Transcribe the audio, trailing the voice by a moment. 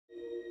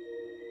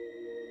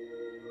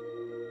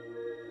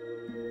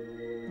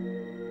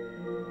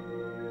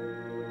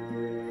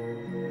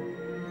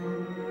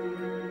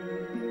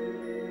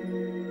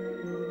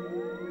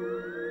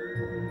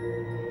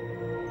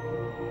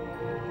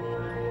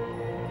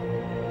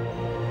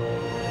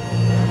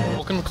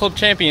Club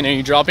Champion. Are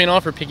you dropping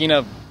off or picking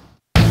up?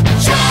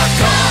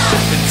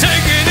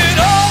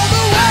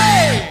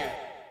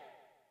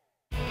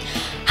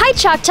 Hi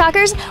Chalk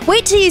Talkers!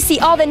 Wait till you see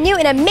all the new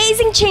and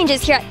amazing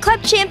changes here at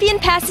Club Champion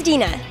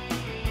Pasadena.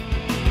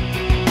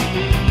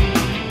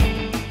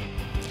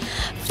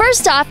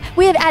 First off,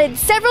 we have added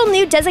several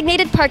new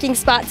designated parking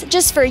spots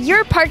just for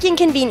your parking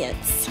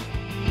convenience.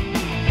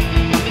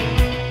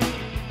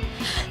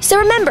 So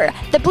remember,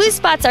 the blue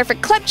spots are for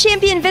Club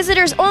Champion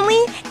visitors only.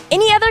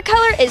 Any other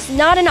color is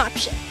not an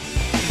option.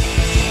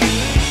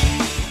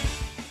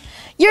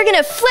 You're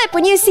gonna flip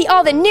when you see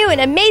all the new and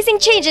amazing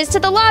changes to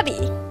the lobby.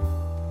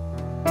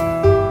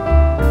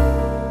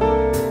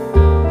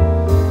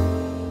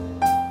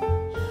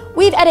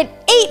 We've added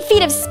 8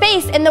 feet of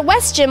space in the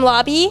West Gym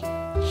lobby,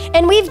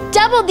 and we've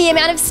doubled the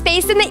amount of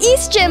space in the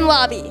East Gym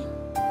lobby.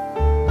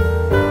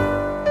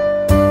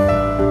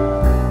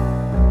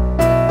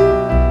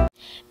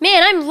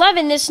 Man, I'm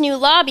loving this new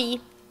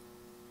lobby.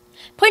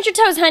 Point your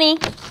toes, honey.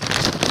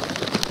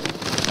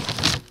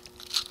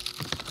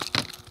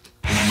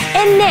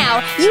 And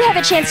now, you have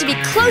a chance to be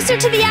closer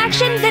to the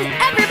action than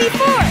ever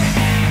before.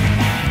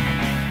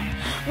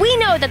 We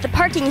know that the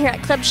parking here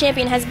at Club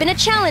Champion has been a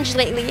challenge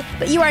lately,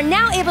 but you are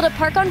now able to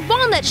park on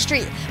Walnut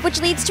Street,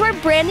 which leads to our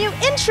brand new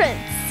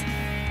entrance.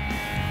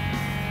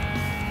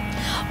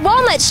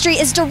 Walnut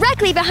Street is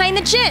directly behind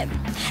the gym.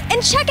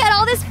 And check out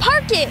all this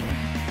parking!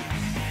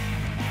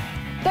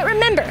 But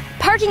remember,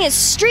 parking is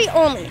street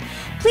only.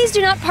 Please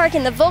do not park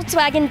in the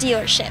Volkswagen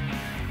dealership.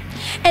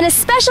 And a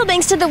special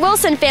thanks to the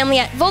Wilson family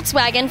at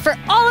Volkswagen for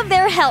all of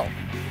their help.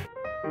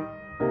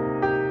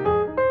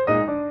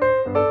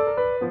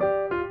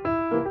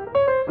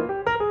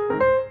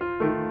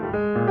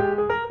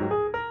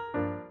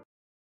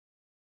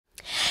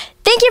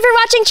 Thank you for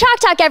watching Chalk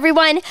Talk,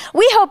 everyone.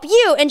 We hope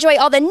you enjoy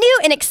all the new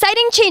and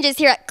exciting changes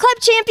here at Club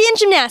Champion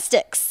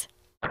Gymnastics.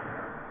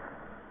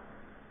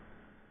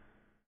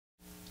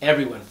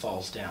 Everyone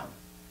falls down,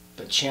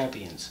 but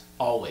champions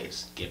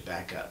always get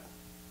back up.